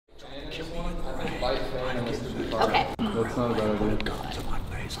Okay. That's not a bad idea.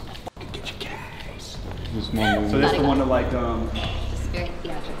 So this is the one to like, Just very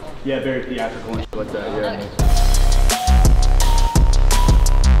theatrical. yeah, very theatrical and shit like that, yeah. Okay.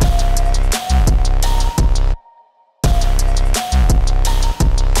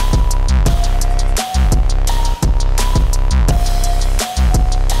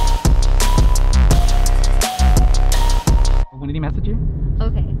 When did he message you?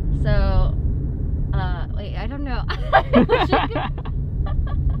 Okay, so, wait, I don't know.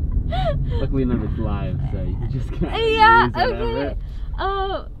 Luckily none of it's live, so you can just kind of Yeah, use whatever.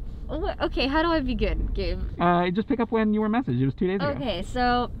 okay. Okay, how do I begin, Gabe? Just pick up when you were messaged. It was 2 days ago. Okay,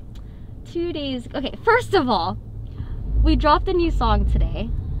 so 2 days. Okay, first of all, we dropped a new song today.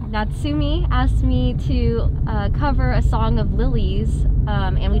 Natsumiii asked me to cover a song of Lily's,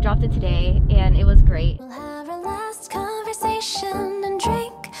 and we dropped it today, and it was great. We'll have our last conversation and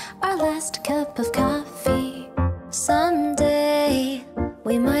drink our last cup of coffee. Someday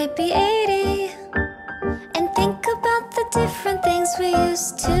we might be 80 and think about the different things we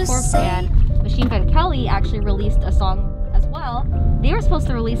used to say. And Machine Gun Kelly actually released a song as well. They were supposed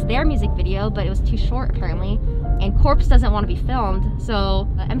to release their music video, but it was too short apparently. And Corpse doesn't want to be filmed, so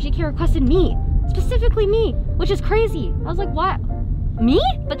MGK requested me, specifically me, which is crazy. I was like, what? Me?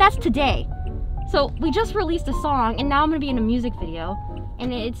 But that's today. So we just released a song, and now I'm gonna be in a music video,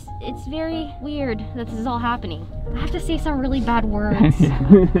 and it's very weird that this is all happening. I have to say some really bad words.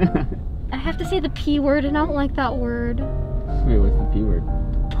 I have to say the P word, and I don't like that word. Wait, what's the P word?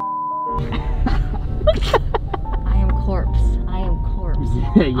 I am Corpse. I am Corpse.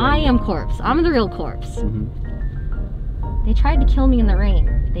 Yeah. I am Corpse. I'm the real Corpse. Mm-hmm. They tried to kill me in the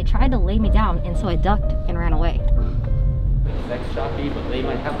rain. They tried to lay me down, and so I ducked and ran away. Sex shoppy, but they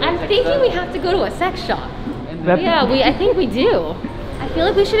might have. I'm thinking we have to go to a sex shop. Yeah, I think we do. I feel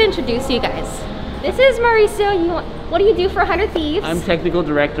like we should introduce you guys. This is Mauricio. What do you do for 100 Thieves? I'm technical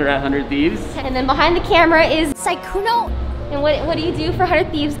director at 100 Thieves. And then behind the camera is Saikuno. And what do you do for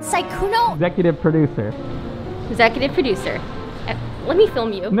 100 Thieves? Saikuno. Executive producer. Executive producer. Let me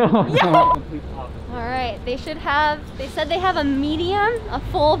film you. No. Yeah. All right, they said they have a medium, a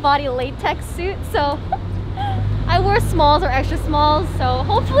full body latex suit, so I wore smalls or extra smalls, so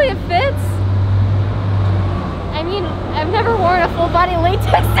hopefully it fits. I mean, I've never worn a full body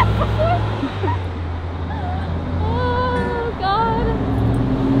latex suit before. Oh God.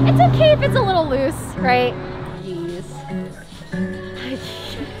 It's okay if it's a little loose, right? Jeez.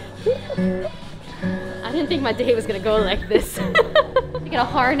 I didn't think my day was gonna go like this. I get a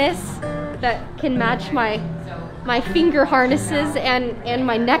harness that can match my finger harnesses and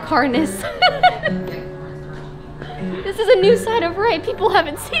my neck harness. This is a new side of Ray people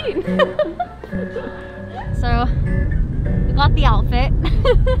haven't seen. So we got the outfit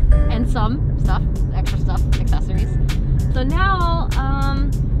and some stuff, extra stuff, accessories. So now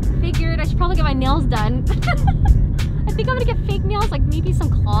figured I should probably get my nails done. I think I'm gonna get fake nails, like maybe some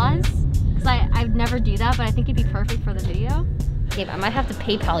claws, because I'd never do that, but I think it'd be perfect for the video. Okay, but I might have to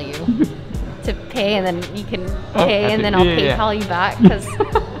PayPal you to pay, and then you can pay, and then I'll PayPal you back, because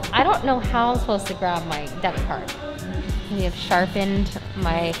I don't know how I'm supposed to grab my debit card. We have sharpened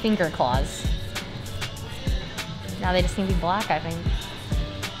my finger claws. Now they just need to be black, I think.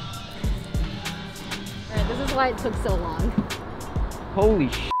 Alright, this is why it took so long. Holy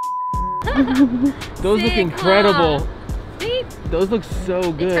sh**. Those look incredible. See? Those look so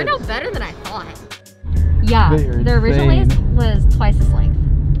good. They turned out better than I thought. Yeah, They're the original insane. was twice as length.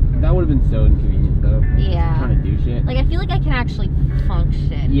 That would have been so inconvenient though. Yeah. Trying to do shit. Like, I feel like I can actually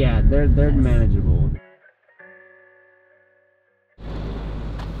function. Yeah, they're manageable.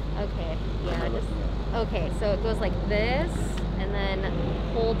 Okay, yeah, okay, so it goes like this, and then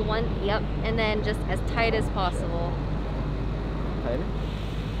hold one, yep, and then just as tight as possible. Tighter?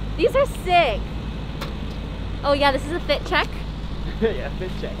 These are sick. Oh yeah, this is a fit check. Yeah,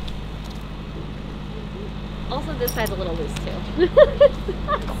 fit check. Also, this side's a little loose too.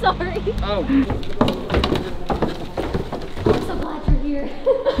 Sorry. Oh. I'm so glad you're here. I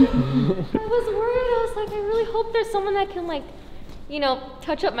was worried. I was like, I really hope there's someone that can, like, you know,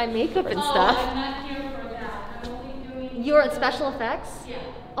 touch up my makeup and stuff. I'm not here for that. I'm only doing... You're at special effects? Yeah.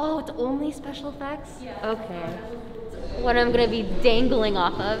 Oh, it's only special effects? Yeah. Okay. What I'm gonna be dangling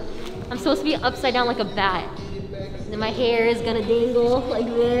off of. I'm supposed to be upside down like a bat. And then my hair is gonna dangle like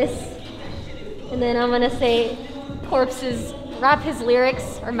this. And then I'm gonna say Corpse's, rap his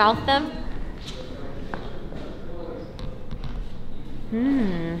lyrics or mouth them.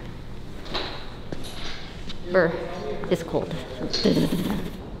 Burr. It's cold. Nice to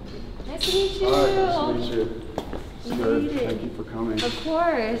meet you. Alright, nice to meet you. It's good. Thank you for coming. Of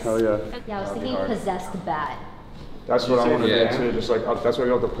course. Hell yeah. Yeah, I was thinking possessed bat. That's what I want to do too. Just like that's why we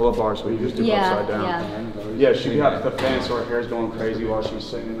have the pull-up bar, so we just do upside down. Yeah, she got the fan, so her hair's going crazy while she's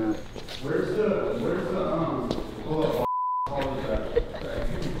singing that. Where's the pull-up bar?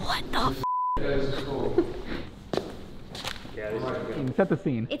 What the? Set the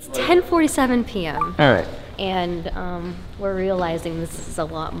scene. It's 10:47 p.m. All right. And we're realizing this is a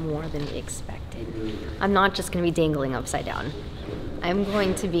lot more than we expected. I'm not just going to be dangling upside down. I'm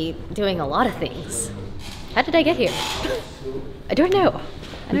going to be doing a lot of things. How did I get here? I don't know.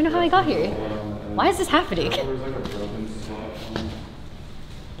 I don't know how I got here. Why is this happening?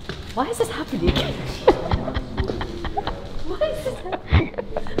 Why is this happening? Why is this happening?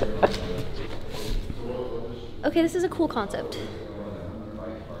 Okay, this is a cool concept.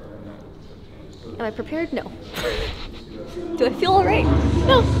 Am I prepared? No. Do I feel alright?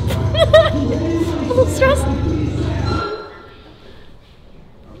 No. I'm a little stressed.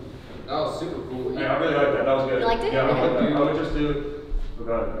 That was super cool. Yeah, I really like that. That was good. You liked it? Yeah, Okay. I would just do.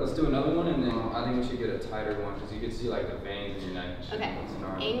 Let's do another one, and then I think we should get a tighter one because you can see like the veins in your neck. Okay.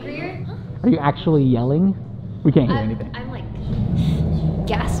 Angrier? Are you actually yelling? We can't hear anything. I'm like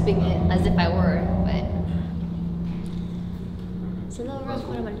gasping it as if I were, but. So no, Rose,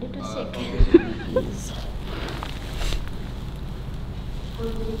 what am I doing? Sick. This is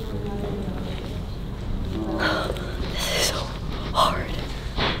so hard.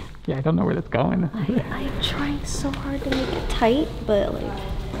 Yeah, I don't know where that's going. I'm trying so hard to make it tight, but like,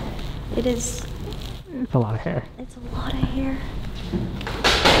 it is. It's a lot of hair. It's a lot of hair.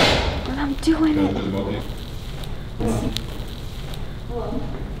 And I'm doing it.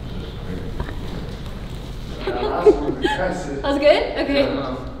 That was good? Okay.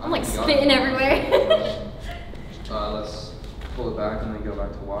 I'm like spitting everywhere. Let's pull it back and then go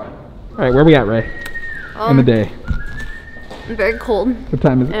back to Y. All right, where we at, Ray? In the day. I'm very cold. What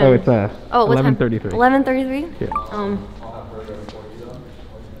time is it? Oh, it's 11:33. 11:33? Yeah.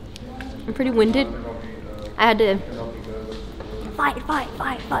 I'm pretty winded. I had to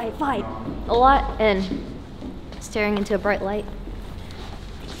fight a lot and staring into a bright light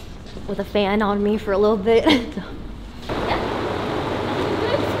with a fan on me for a little bit. So, yeah.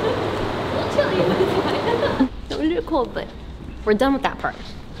 A little chilly, but it's fine. It was a little cold, but we're done with that part.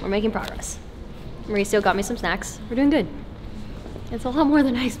 We're making progress. Mauricio got me some snacks. We're doing good. It's a lot more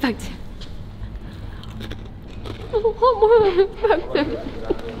than I expected. It's a lot more than I expected.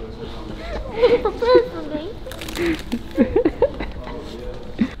 I wasn't prepared for me.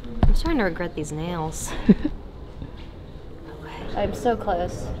 I'm starting to regret these nails. Okay, I'm so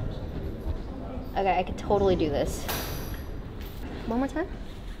close. Okay, I could totally do this. One more time.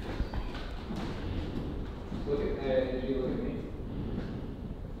 Look at you look at me.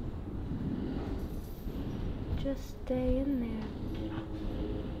 Just stay in there.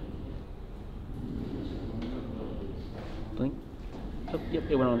 Blink. Oh, yep,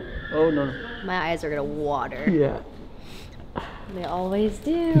 it went on. Oh, no. My eyes are gonna water. Yeah. They always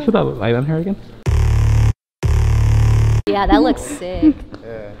do. Can you put that light on her again? Yeah, that looks sick.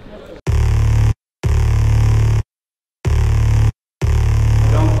 Yeah.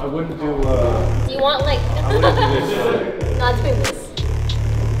 I wouldn't do. Do you want like not doing this?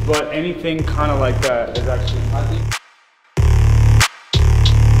 But anything kind of like that is actually. I think.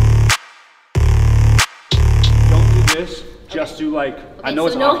 Don't do this. Just do like. Okay, I know so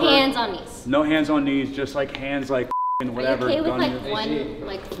it's no awkward. hands on knees. No hands on knees. Just like hands like whatever. Are you okay with gun like you. one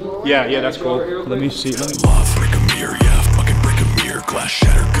like forward? Yeah, that's cool. Let me see. Love, break a mirror, yeah, fucking break a mirror. Glass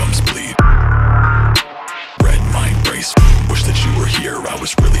shatter, gums bleed. Red mind brace, wish that you were here. I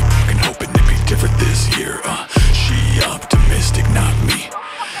was really fucking hoping it'd be different this year. She optimistic, not me.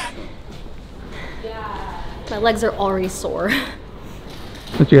 My legs are already sore.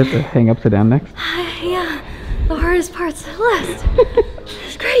 Don't you have to hang upside down next? Yeah, the hardest part's left.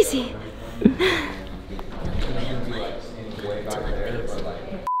 It's crazy.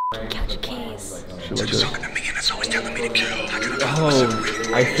 MGK'S. Just talking to me and it's always telling me to kill.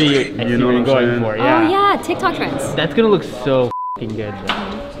 Oh, I see it. I see know what you're what I'm going saying? for. Oh Yeah. yeah, TikTok trends. That's gonna look so f***ing good.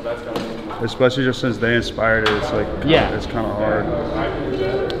 Especially just since they inspired it, it's like Yeah. it's kind of hard.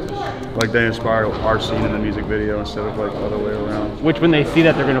 Like they inspired our scene in the music video instead of like the other way around. Which when they see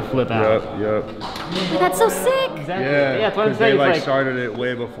that, they're gonna flip out. Yep. That's so sick. Exactly. Yeah, that's what I'm because they saying. like It's started it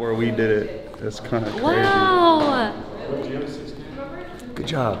way before we did it. It's kind of crazy. Wow. Good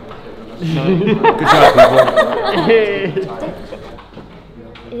job. Good job, people.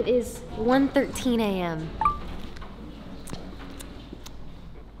 It is 1:13 a.m.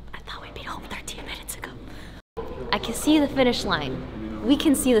 I thought we'd be home 13 minutes ago. I can see the finish line. We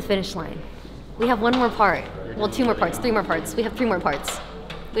can see the finish line. We have one more part. Well, 2 more parts, 3 more parts. We have 3 more parts.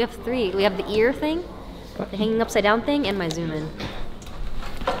 We have 3. We have the ear thing, the hanging upside down thing, and my zoom in.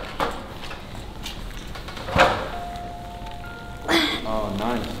 Oh,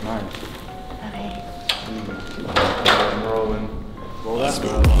 nice. Okay. I'm rolling. Roll that.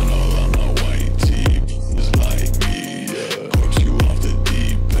 Spit one all on the white tee, just like me. Corpse you off the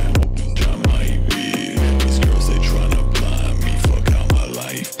deep end, what bitch I might be. These girls, they tryna blind me, fuck out my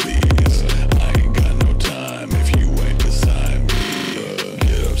life, please. I ain't got no time if you ain't beside me.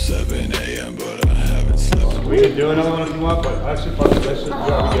 Get up 7 a.m., but I haven't slept. We can do another one if you want, but I should probably that should be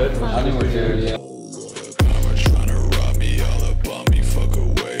good. I think we're good, yeah. Karma tryna rob me, all up on me, fuck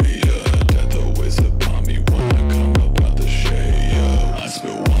away. Death always upon me when I come up out the shade. I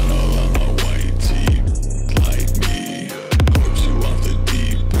spit one all on my white tee, like me. Corpse you off the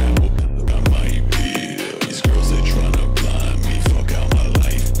deep end, what I might be. These girls, they tryna blind me, fuck out my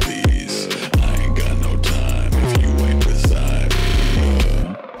life, please. I ain't got no time if you ain't beside me.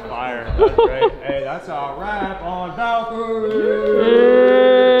 Fire. That's great. Hey, that's our wrap on Valkyrae.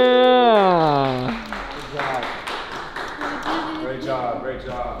 Yeah. Great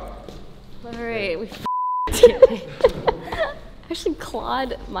job. Alright, we did it. I actually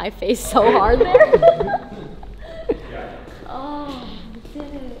clawed my face so hard there. Oh, we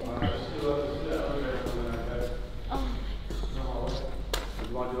did it. Oh.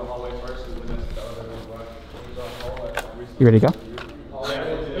 You want to do the hallway first and then the other one? You ready to go?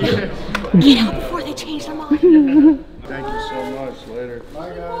 Get out before they change their mind. Thank you so much. Later. Bye,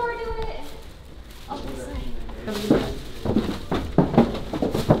 guys. Before we do it. Oh, this side.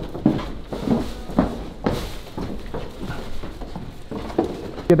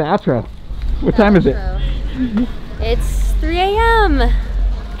 Get the outro. What time is it? It's 3 a.m.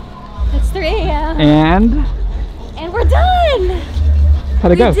 It's 3 a.m. And And we're done.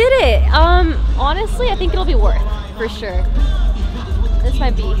 how'd it go? We did it. Honestly, I think it'll be worth, for sure. This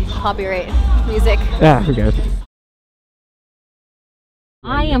might be copyright music. Yeah, who cares?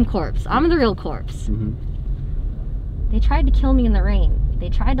 I am Corpse. I'm the real Corpse. Mm-hmm. They tried to kill me in the rain. They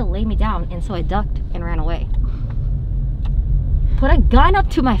tried to lay me down, and so I ducked and ran away. Put a gun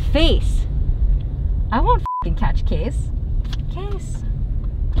up to my face. I won't f***ing catch Case. Case.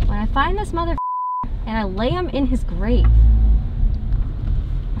 When I find this mother and I lay him in his grave.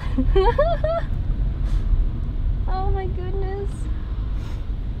 Oh my goodness.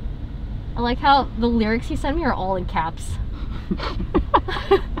 I like how the lyrics he sent me are all in caps.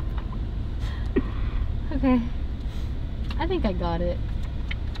 Okay. I think I got it.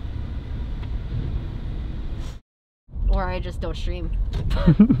 Or I just don't stream.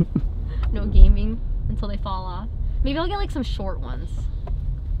 No gaming until they fall off. Maybe I'll get like some short ones.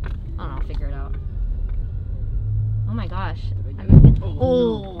 I don't know, I'll figure it out. Oh my gosh.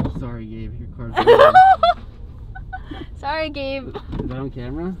 Oh. No. Sorry, Gabe. Your car's Sorry, Gabe. Is that on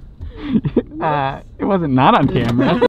camera? It wasn't not on camera.